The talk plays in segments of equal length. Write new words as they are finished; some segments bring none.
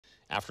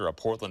after a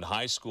Portland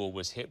high school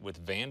was hit with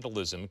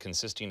vandalism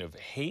consisting of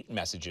hate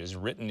messages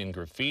written in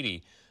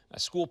graffiti. A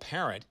school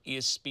parent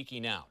is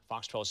speaking out.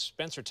 Fox 12's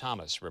Spencer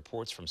Thomas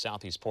reports from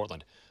Southeast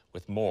Portland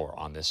with more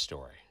on this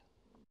story.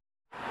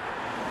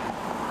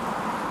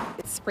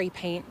 It's spray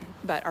paint,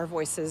 but our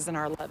voices and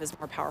our love is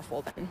more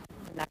powerful than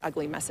that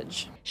ugly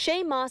message.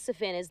 Shay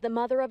Mossifin is the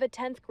mother of a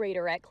 10th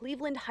grader at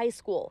Cleveland High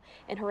School,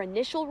 and her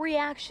initial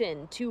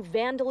reaction to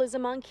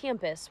vandalism on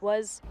campus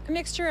was a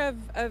mixture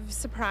of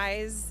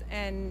surprise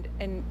and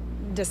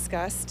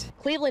disgust.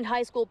 Cleveland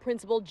High School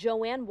Principal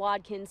Joanne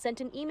Watkins sent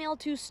an email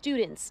to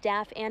students,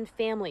 staff, and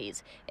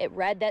families. It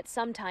read that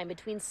sometime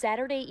between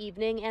Saturday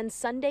evening and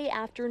Sunday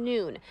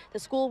afternoon, the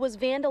school was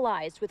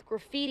vandalized with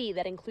graffiti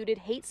that included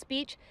hate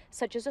speech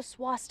such as a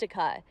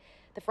swastika.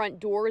 The front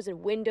doors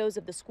and windows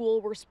of the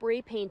school were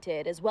spray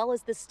painted, as well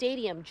as the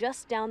stadium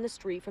just down the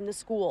street from the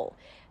school.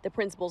 The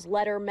principal's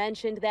letter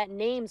mentioned that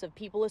names of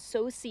people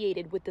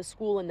associated with the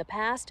school in the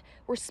past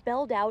were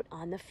spelled out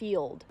on the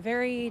field.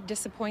 Very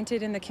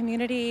disappointed in the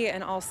community,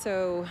 and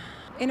also,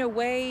 in a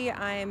way,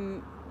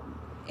 I'm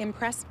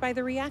impressed by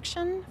the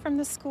reaction from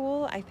the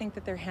school. I think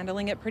that they're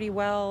handling it pretty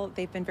well.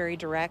 They've been very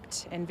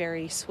direct and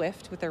very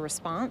swift with their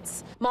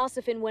response.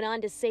 Mossifin went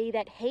on to say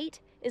that hate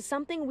is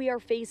something we are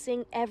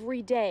facing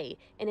every day,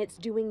 and it's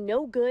doing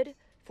no good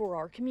for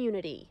our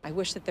community. I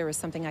wish that there was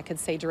something I could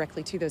say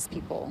directly to those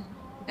people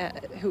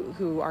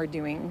who are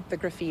doing the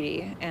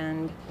graffiti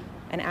and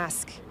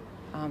ask,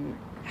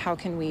 how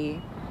can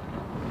we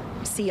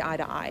see eye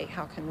to eye?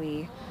 How can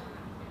we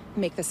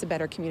make this a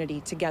better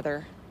community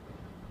together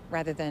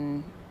rather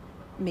than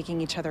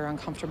making each other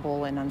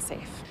uncomfortable and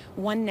unsafe?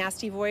 One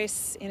nasty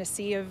voice in a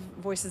sea of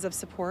voices of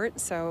support,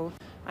 so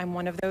I'm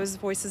one of those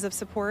voices of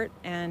support,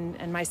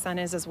 and my son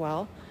is as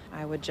well.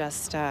 I would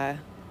just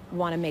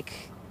want to make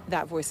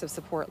that voice of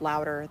support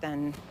louder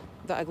than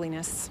the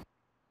ugliness.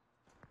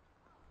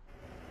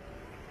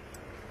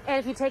 And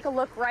if you take a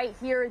look right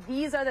here,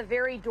 these are the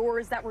very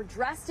doors that were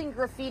dressed in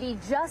graffiti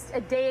just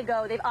a day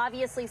ago. They've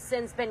obviously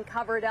since been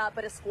covered up,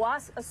 but a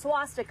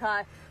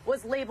swastika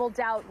was labeled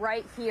out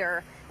right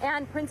here.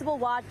 And Principal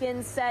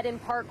Watkins said in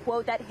part,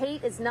 quote, that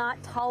hate is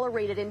not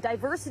tolerated and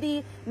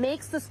diversity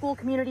makes the school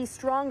community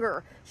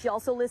stronger. She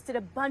also listed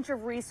a bunch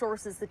of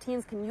resources the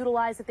teens can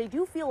utilize if they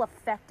do feel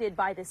affected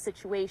by this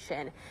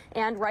situation.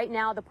 And right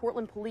now, the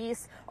Portland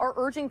police are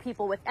urging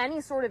people with any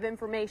sort of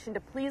information to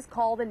please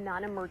call the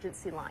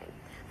non-emergency line.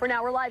 For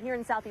now, we're live here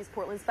in Southeast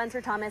Portland.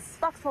 Spencer Thomas,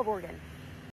 Fox 12 Oregon.